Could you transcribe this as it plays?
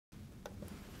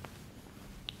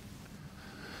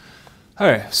All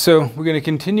right, so we're going to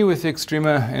continue with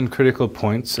extrema and critical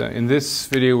points. In this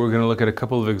video, we're going to look at a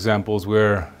couple of examples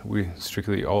where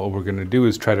all we're going to do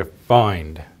is try to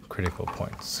find critical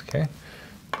points, okay?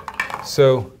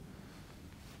 So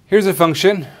here's a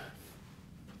function,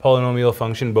 polynomial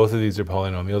function. Both of these are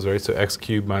polynomials, right? So x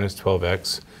cubed minus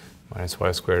 12x minus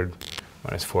y squared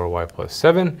minus 4y plus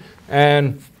 7.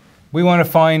 And we want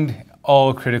to find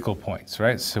all critical points,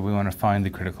 right? So we want to find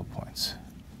the critical points.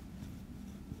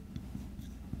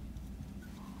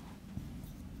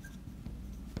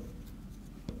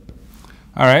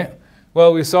 All right,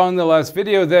 well, we saw in the last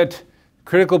video that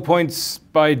critical points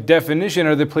by definition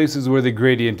are the places where the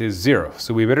gradient is 0.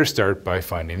 So we better start by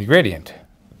finding the gradient.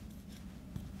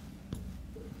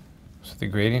 So the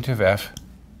gradient of f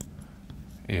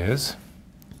is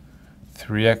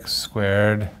 3x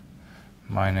squared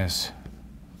minus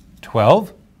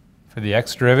 12 for the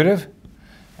x derivative,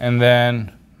 and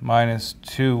then minus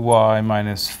 2y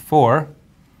minus 4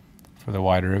 for the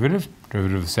y derivative.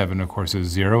 Derivative of 7, of course, is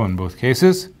 0 in both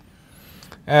cases.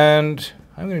 And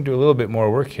I'm going to do a little bit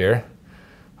more work here.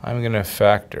 I'm going to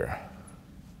factor.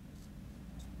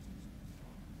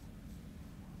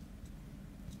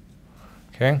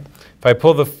 Okay. If I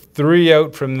pull the 3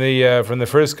 out from the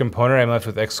first component, I'm left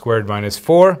with x squared minus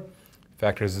 4.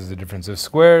 Factors is the difference of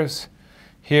squares.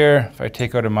 Here, if I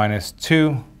take out a minus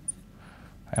 2,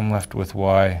 I'm left with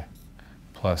y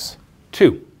plus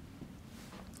 2.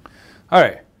 All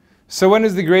right. So when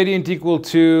is the gradient equal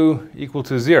to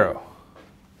 0?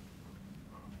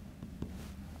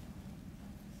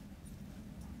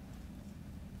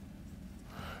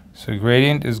 So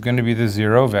gradient is going to be the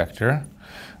 0 vector.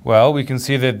 Well, we can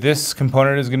see that this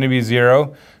component is going to be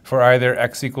 0 for either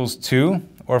x equals 2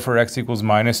 or for x equals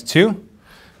minus 2.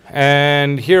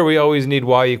 And here we always need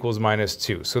y equals minus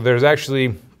 2. So there's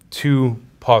actually 2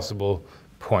 possible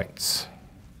points.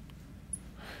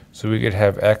 So we could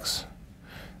have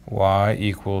y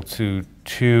equal to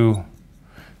 2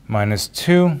 minus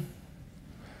 2,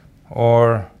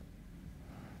 or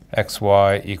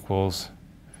xy equals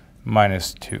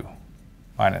minus 2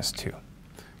 minus 2.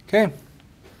 Okay,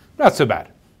 not so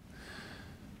bad.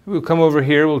 We'll come over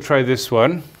here, we'll try this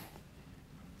one.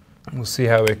 We'll see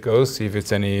how it goes, see if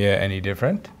it's any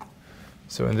different.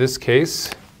 So in this case,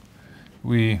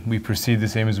 we proceed the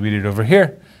same as we did over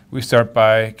here. We start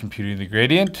by computing the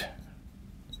gradient.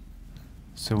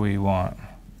 So we want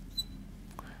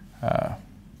the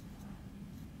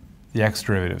x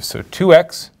derivative. So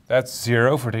 2x, that's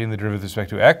 0 for taking the derivative with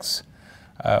respect to x.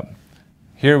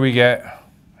 Here we get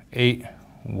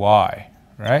 8y,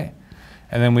 right?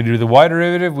 And then we do the y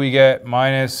derivative, we get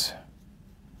minus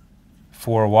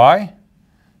 4y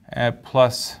and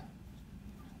plus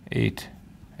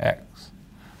 8x.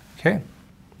 Okay?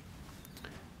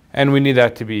 And we need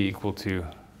that to be equal to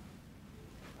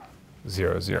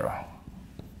 0, 0.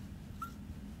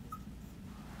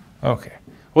 Okay.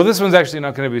 Well, this one's actually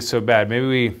not going to be so bad.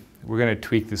 Maybe we're going to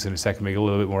tweak this in a second, make it a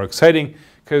little bit more exciting.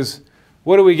 Because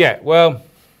what do we get? Well,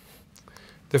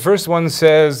 the first one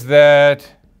says that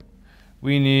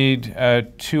we need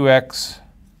 2x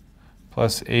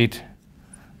plus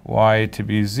 8y to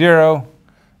be 0.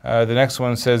 The next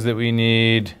one says that we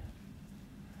need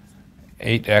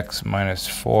 8x minus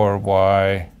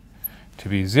 4y to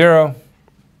be 0.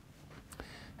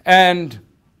 And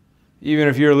even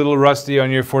if you're a little rusty on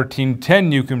your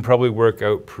 1410, you can probably work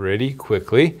out pretty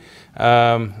quickly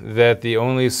that the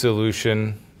only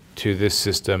solution to this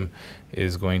system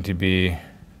is going to be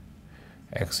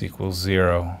x equals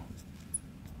 0,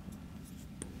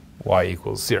 y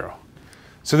equals 0.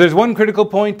 So there's one critical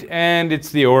point, and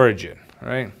it's the origin,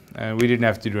 right? We didn't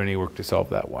have to do any work to solve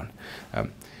that one.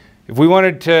 If we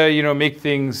wanted to, make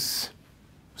things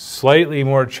slightly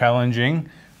more challenging,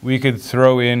 we could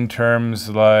throw in terms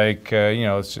like,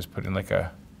 let's just put in like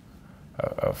a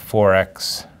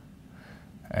 4x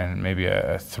and maybe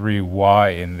a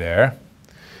 3y in there,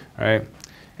 right?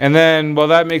 And then, well,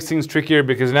 that makes things trickier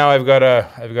because now I've got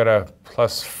a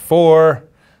plus 4,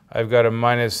 I've got a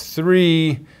minus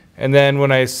 3, and then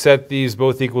when I set these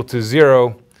both equal to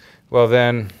 0, well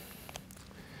then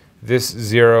this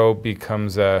 0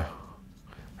 becomes a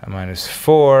minus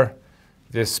 4.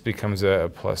 This becomes a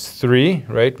plus 3,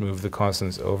 right? Move the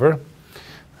constants over.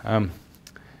 And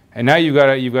now you've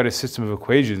got a system of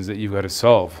equations that you've got to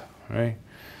solve, right?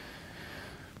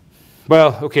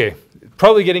 Well, okay,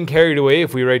 probably getting carried away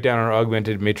if we write down our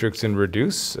augmented matrix and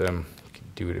reduce. You can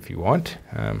do it if you want.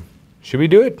 Should we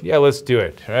do it? Yeah, let's do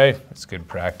it, right? That's good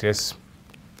practice.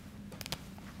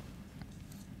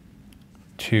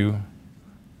 2,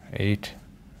 8,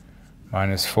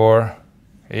 minus 4,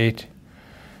 8,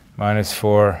 minus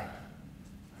 4,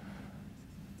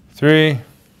 3.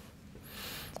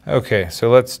 Okay, so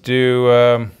let's do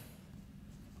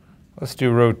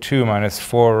row 2 minus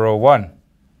 4 row 1.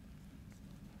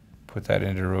 Put that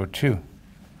into row 2.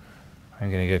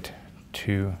 I'm going to get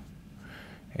 2,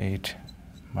 8,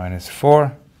 minus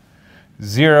 4,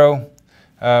 0.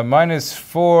 Minus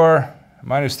 4,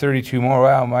 minus 32 more,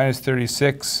 wow, minus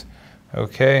 36.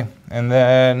 Okay, and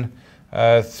then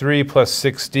 3 plus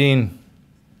 16,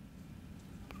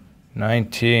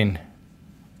 19.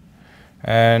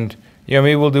 And, you know,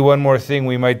 maybe we'll do one more thing.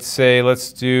 We might say,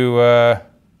 let's do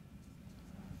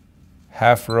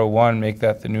half row 1, make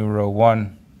that the new row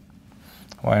 1.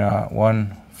 Why not?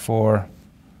 1, 4,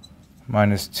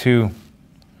 minus 2.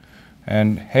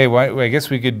 And hey, I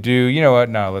guess we could do, you know what?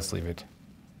 No, let's leave it.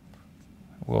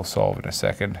 We'll solve in a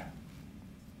second.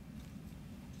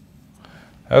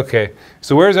 Okay,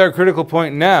 so where's our critical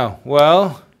point now?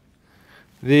 Well,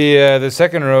 the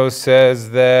second row says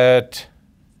that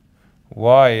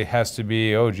y has to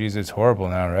be, oh geez, it's horrible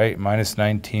now, right? Minus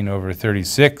 19 over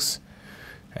 36.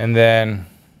 And then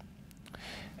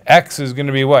x is going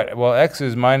to be what? Well, x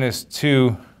is minus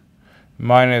 2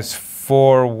 minus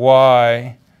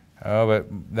 4y. Oh, but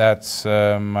that's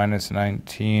minus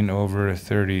 19 over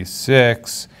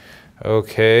 36.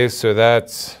 Okay, so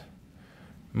that's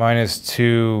minus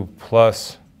 2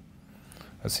 plus,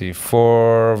 let's see,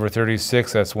 4 over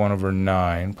 36. That's 1 over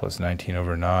 9 plus 19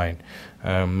 over 9.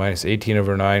 Minus 18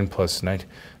 over 9 plus 19.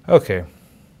 Okay,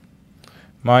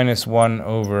 minus 1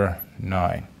 over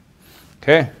 9.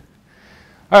 Okay.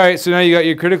 All right, so now you got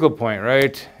your critical point,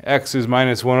 right? X is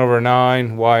minus 1 over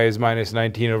 9, y is minus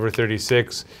 19 over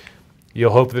 36.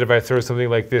 You'll hope that if I throw something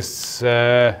like this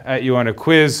at you on a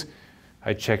quiz,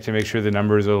 I check to make sure the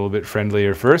numbers are a little bit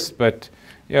friendlier first, but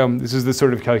you know, this is the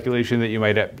sort of calculation that you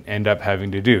might end up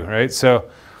having to do, right? So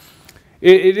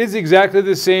it is exactly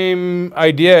the same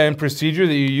idea and procedure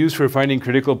that you use for finding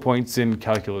critical points in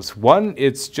Calculus 1.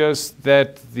 It's just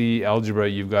that the algebra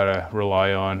you've got to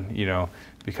rely on, you know,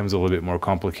 becomes a little bit more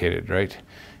complicated, right?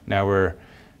 Now we're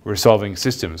solving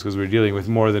systems because we're dealing with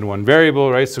more than one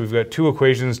variable, right? So we've got 2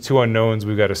 equations, 2 unknowns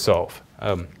we've got to solve.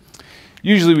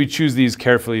 Usually we choose these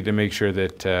carefully to make sure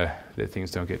that, that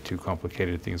things don't get too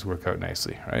complicated, things work out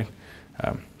nicely, right?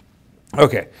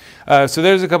 Okay, so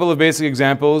there's a couple of basic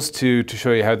examples to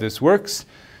show you how this works.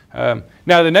 Now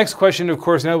the next question, of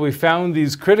course, now we found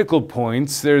these critical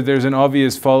points, there's an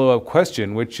obvious follow-up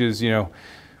question, which is, you know,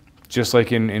 just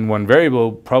like in one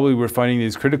variable, probably we're finding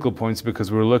these critical points because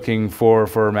we're looking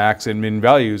for max and min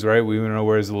values, right? We want to know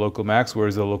where's the local max,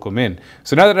 where's the local min.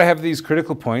 So now that I have these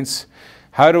critical points,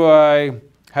 how do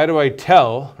I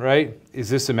tell, right? Is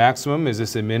this a maximum? Is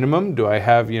this a minimum? Do I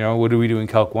have, you know, what do we do in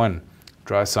Calc 1?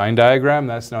 Draw a sign diagram?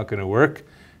 That's not going to work.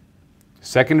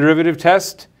 Second derivative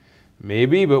test?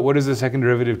 Maybe, but what does the second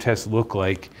derivative test look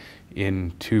like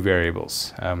in 2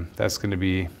 variables? That's going to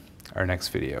be our next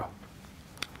video.